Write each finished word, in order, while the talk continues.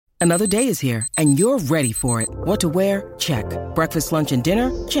Another day is here, and you're ready for it. What to wear? Check. Breakfast, lunch, and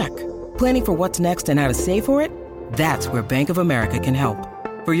dinner? Check. Planning for what's next and how to save for it? That's where Bank of America can help.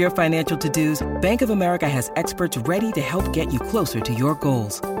 For your financial to-dos, Bank of America has experts ready to help get you closer to your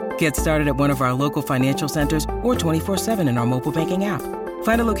goals. Get started at one of our local financial centers or 24/7 in our mobile banking app.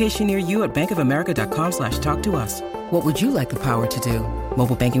 Find a location near you at bankofamerica.com/talktous. What would you like the power to do?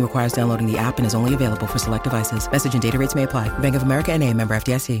 Mobile banking requires downloading the app and is only available for select devices. Message and data rates may apply. Bank of America N.A., member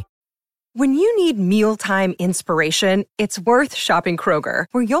FDIC. When you need mealtime inspiration, it's worth shopping Kroger,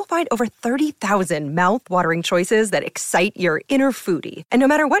 where you'll find over 30,000 mouth-watering choices that excite your inner foodie. And no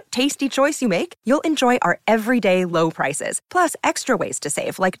matter what tasty choice you make, you'll enjoy our everyday low prices, plus extra ways to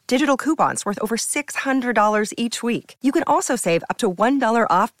save, like digital coupons worth over $600 each week. You can also save up to $1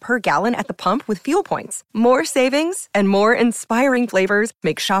 off per gallon at the pump with fuel points. More savings and more inspiring flavors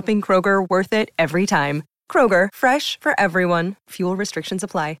make shopping Kroger worth it every time. Kroger, fresh for everyone. Fuel restrictions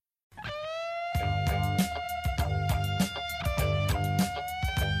apply.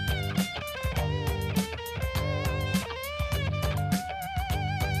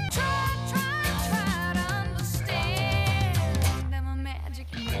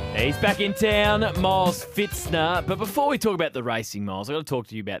 He's back in town, Miles Pfitzner. But before we talk about the racing, Miles, I've got to talk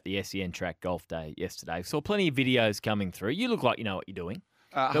to you about the SEN track golf day yesterday. Saw plenty of videos coming through. You look like you know what you're doing.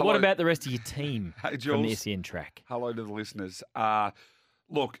 But what about the rest of your team from the SEN track? Hello to the listeners.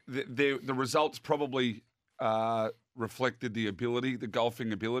 Look, the results probably reflected the ability, the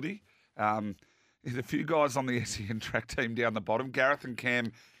golfing ability. There's a few guys on the SEN track team down the bottom. Gareth and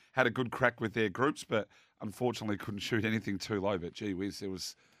Cam had a good crack with their groups, but unfortunately couldn't shoot anything too low. But gee whiz, there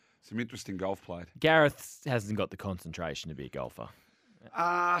was some interesting golf played. Gareth hasn't got the concentration to be a golfer.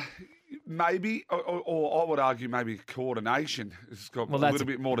 Maybe, or I would argue maybe coordination. It's got a little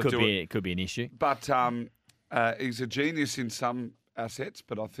bit more to do it. It could be an issue. But he's a genius in some assets,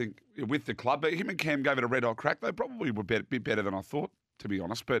 but I think with the club, but him and Cam gave it a red-hot crack. They probably were a bit better than I thought, to be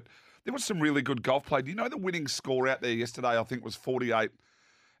honest. But there was some really good golf played. You know, the winning score out there yesterday, I think, was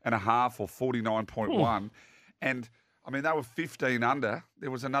 48.5 or 49.1. And I mean, they were 15 under. There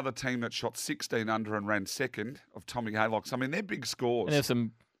was another team that shot 16 under and ran second of Tommy Haylocks. I mean, they're big scores. And there's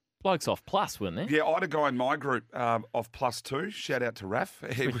some blokes off plus, weren't there? Yeah, I had a guy in my group off +2. Shout out to Raf.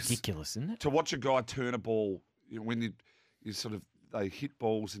 It's ridiculous, isn't it? To watch a guy turn a ball, when you sort of, they hit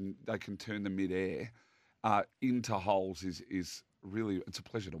balls and they can turn them mid-air into holes is really, it's a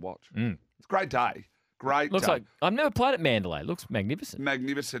pleasure to watch. It's a great day. Looks like I've never played at Mandalay. Looks magnificent.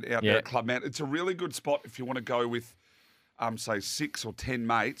 Magnificent out there at Club Mount. It's a really good spot if you want to go with, say, 6 or 10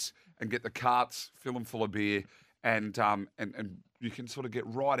 mates and get the carts, fill them full of beer, and you can sort of get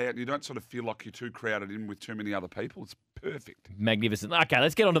right out. You don't sort of feel like you're too crowded in with too many other people. It's perfect. Magnificent. Okay,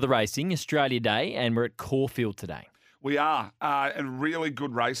 let's get on to the racing. Australia Day, and we're at Caulfield today. We are. A really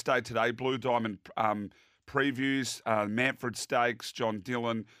good race day today. Blue Diamond previews, Manfred Stakes, John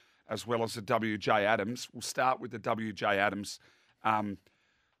Dillon, as well as the WJ Adams. We'll start with the WJ Adams.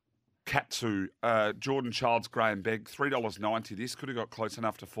 Katsu, Jordan Childs, Graham Begg, $3.90. This could have got close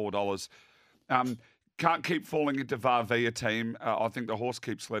enough to $4. Can't keep falling into Varvia team. I think the horse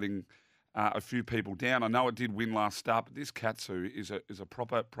keeps letting a few people down. I know it did win last start, but this Katsu is a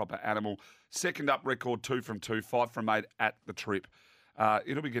proper animal. Second up record, 2 from 2, 5 from 8 at the trip.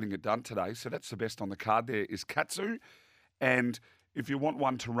 It'll be getting it done today. So that's the best on the card there is Katsu. And if you want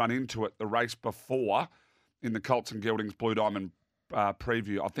one to run into it, the race before in the Colts and Geldings Blue Diamond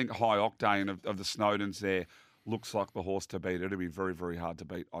preview, I think High Octane of the Snowdens there looks like the horse to beat. It'll be very, very hard to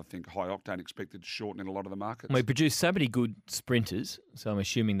beat. I think High Octane expected to shorten in a lot of the markets. We produced so many good sprinters, so I'm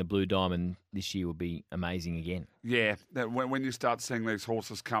assuming the Blue Diamond this year will be amazing again. Yeah, when you start seeing these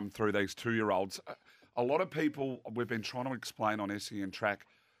horses come through, these 2-year-olds, a lot of people, we've been trying to explain on SEN track,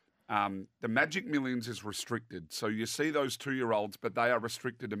 the Magic Millions is restricted. So you see those 2-year-olds, but they are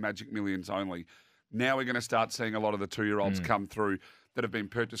restricted to Magic Millions only. Now we're going to start seeing a lot of the 2-year-olds come through that have been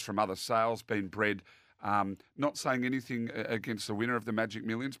purchased from other sales, been bred. Not saying anything against the winner of the Magic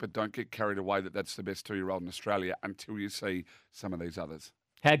Millions, but don't get carried away that that's the best 2-year-old in Australia until you see some of these others.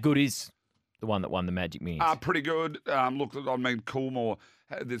 How good is the one that won the Magic Millions? Pretty good. Look, I mean, Coolmore,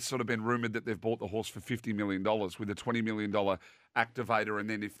 there's sort of been rumoured that they've bought the horse for $50 million with a $20 million activator, and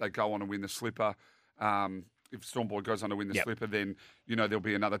then if they go on and win the slipper, if Stormboy goes on to win the slipper, then, there'll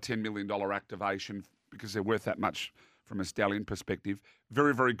be another $10 million activation because they're worth that much from a stallion perspective.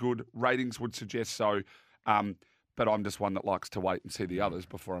 Very, very good. Ratings would suggest so. But I'm just one that likes to wait and see the others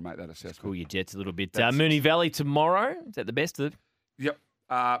before I make that assessment. Cool your jets a little bit. Moonee Valley tomorrow. Is that the best of? Yep.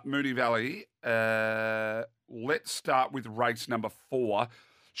 Moonee Valley. Let's start with race number 4.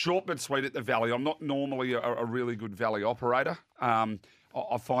 Short but sweet at the Valley. I'm not normally a really good Valley operator.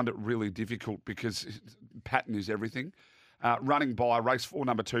 I find it really difficult because pattern is everything. Running by race 4,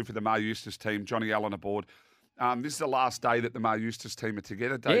 number 2 for the Mar Eustace team, Johnny Allen aboard. This is the last day that the Mar Eustace team are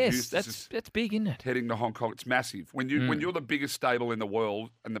together. Dave Eustace that's big, isn't it? Heading to Hong Kong. It's massive. When you're the biggest stable in the world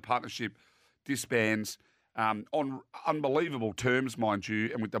and the partnership disbands on unbelievable terms, mind you,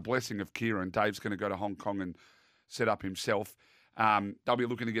 and with the blessing of Kieran, Dave's going to go to Hong Kong and set up himself. They'll be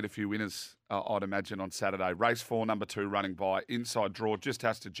looking to get a few winners, I'd imagine, on Saturday. Race 4, number 2, running by. Inside draw, just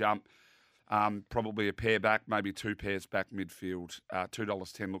has to jump. Probably a pair back, maybe 2 pairs back midfield.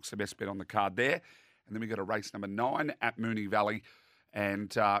 $2.10 looks the best bet on the card there. And then we got a race number 9 at Moonee Valley. And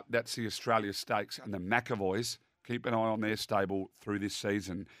that's the Australia Stakes. And the McAvoys, keep an eye on their stable through this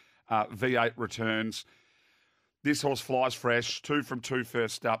season. V8 returns. This horse flies fresh, 2 from 2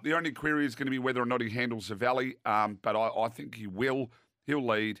 first up. The only query is going to be whether or not he handles the Valley, but I think he will. He'll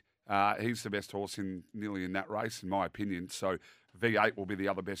lead. He's the best horse nearly in that race, in my opinion. So V8 will be the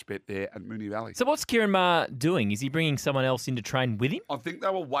other best bet there at Moonee Valley. So what's Kieran Maher doing? Is he bringing someone else in to train with him? I think they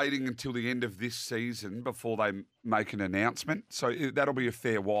were waiting until the end of this season before they make an announcement. So that'll be a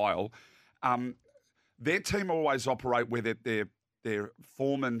fair while. Their team always operate where their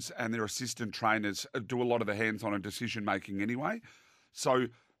foremans and their assistant trainers do a lot of the hands-on and decision-making anyway. So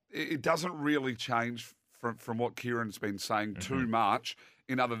it doesn't really change from what Kieran's been saying too much,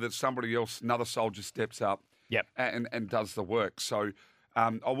 in other that somebody else, another soldier steps up and does the work. So I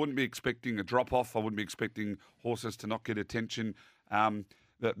wouldn't be expecting a drop-off. I wouldn't be expecting horses to not get attention.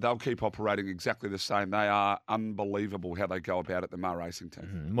 They'll keep operating exactly the same. They are unbelievable how they go about it, the Mar Racing team.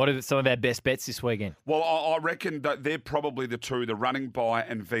 Mm-hmm. What are some of our best bets this weekend? Well, I reckon that they're probably the 2, the running by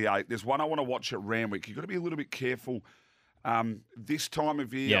and V8. There's one I want to watch at Randwick. You've got to be a little bit careful. This time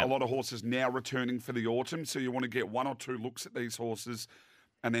of year, a lot of horses now returning for the autumn, so you want to get 1 or 2 looks at these horses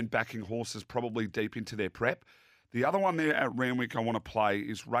and then backing horses probably deep into their prep. The other one there at Randwick I want to play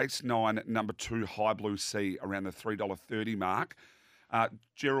is race 9, number 2, High Blue Sea, around the $3.30 mark.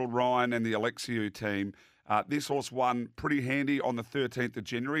 Gerald Ryan and the Alexiou team. This horse won pretty handy on the 13th of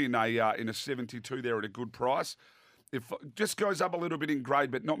January in a 72 there at a good price. It just goes up a little bit in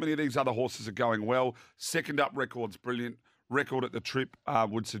grade, but not many of these other horses are going well. Second up record's brilliant. Record at the trip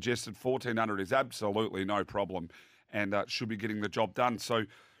would suggest that 1,400 is absolutely no problem and should be getting the job done. So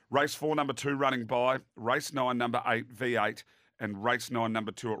race 4, number 2, running by. Race 9, number 8, V8. And race 9,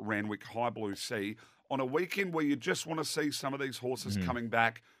 number 2 at Randwick, High Blue Sea. On a weekend where you just want to see some of these horses coming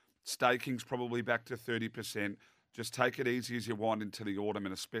back, staking's probably back to 30%. Just take it easy as you wind into the autumn,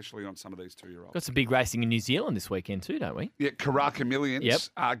 and especially on some of these 2-year-olds. Got some big racing in New Zealand this weekend too, don't we? Yeah, Karaka Millions.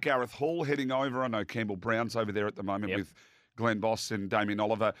 Yep. Gareth Hall heading over. I know Campbell Brown's over there at the moment with Glenn Boss and Damien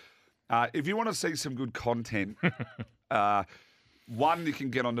Oliver. If you want to see some good content, one, you can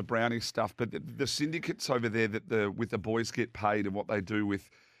get on the Brownie stuff, but the syndicates over there with the boys get paid and what they do with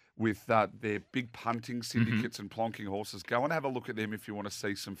their big punting syndicates and plonking horses. Go and have a look at them if you want to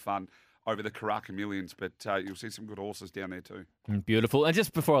see some fun over the Karaka Millions, but you'll see some good horses down there too. Beautiful. And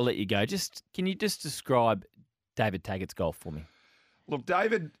just before I let you go, can you just describe David Taggart's golf for me? Look,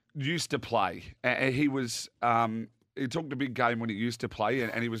 David used to play. He was he took a big game when he used to play,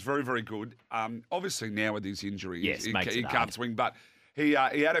 and he was very, very good. Obviously now with his injury, he can't swing, but he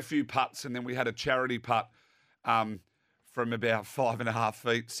had a few putts, and then we had a charity putt from about 5.5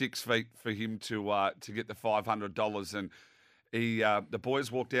 feet, 6 feet for him to get the $500. And the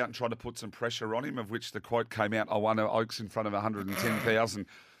boys walked out and tried to put some pressure on him, of which the quote came out, "I won Oaks in front of 110,000."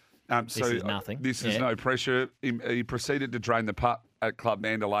 This is nothing. This is no pressure. He proceeded to drain the putt at Club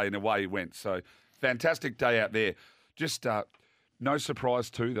Mandalay, and away he went. So fantastic day out there. Just no surprise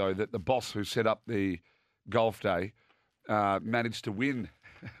too, though, that the boss who set up the golf day managed to win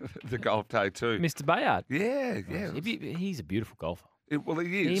the golf day too. Mr. Bayard. Yeah. He's a beautiful golfer. Well,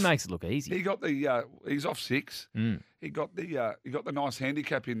 he is. He makes it look easy. He got the. He's off 6. He got the nice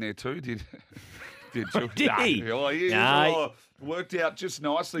handicap in there too. Did he? Oh, yeah. Worked out just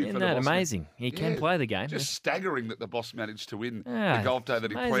nicely for the boss. Isn't that amazing? He can play the game. Just staggering that the boss managed to win the golf day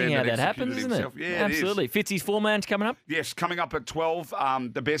that he planned and how that executed happens, himself. isn't it? Yeah, Absolutely. Fitzy's 4-man's coming up? Yes, coming up at 12.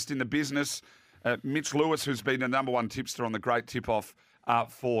 The best in the business. Mitch Lewis, who's been the number 1 tipster on the Great Tip-Off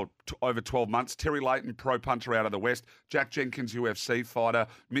for over 12 months. Terry Layton, pro punter out of the West. Jack Jenkins, UFC fighter.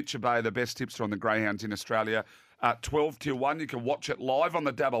 Mitch Abay, the best tipster on the Greyhounds in Australia. 12 till 1. You can watch it live on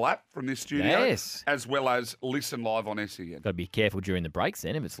the Dabble app from this studio, as well as listen live on SEN. Got to be careful during the breaks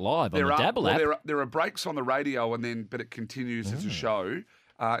then if it's live on the Dabble app. There are breaks on the radio, but it continues as a show.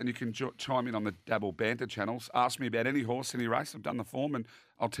 And you can chime in on the Dabble banter channels. Ask me about any horse, any race. I've done the form, and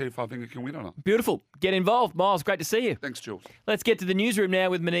I'll tell you if I think it can win or not. Beautiful. Get involved. Miles, great to see you. Thanks, Jules. Let's get to the newsroom now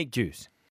with Monique Juice.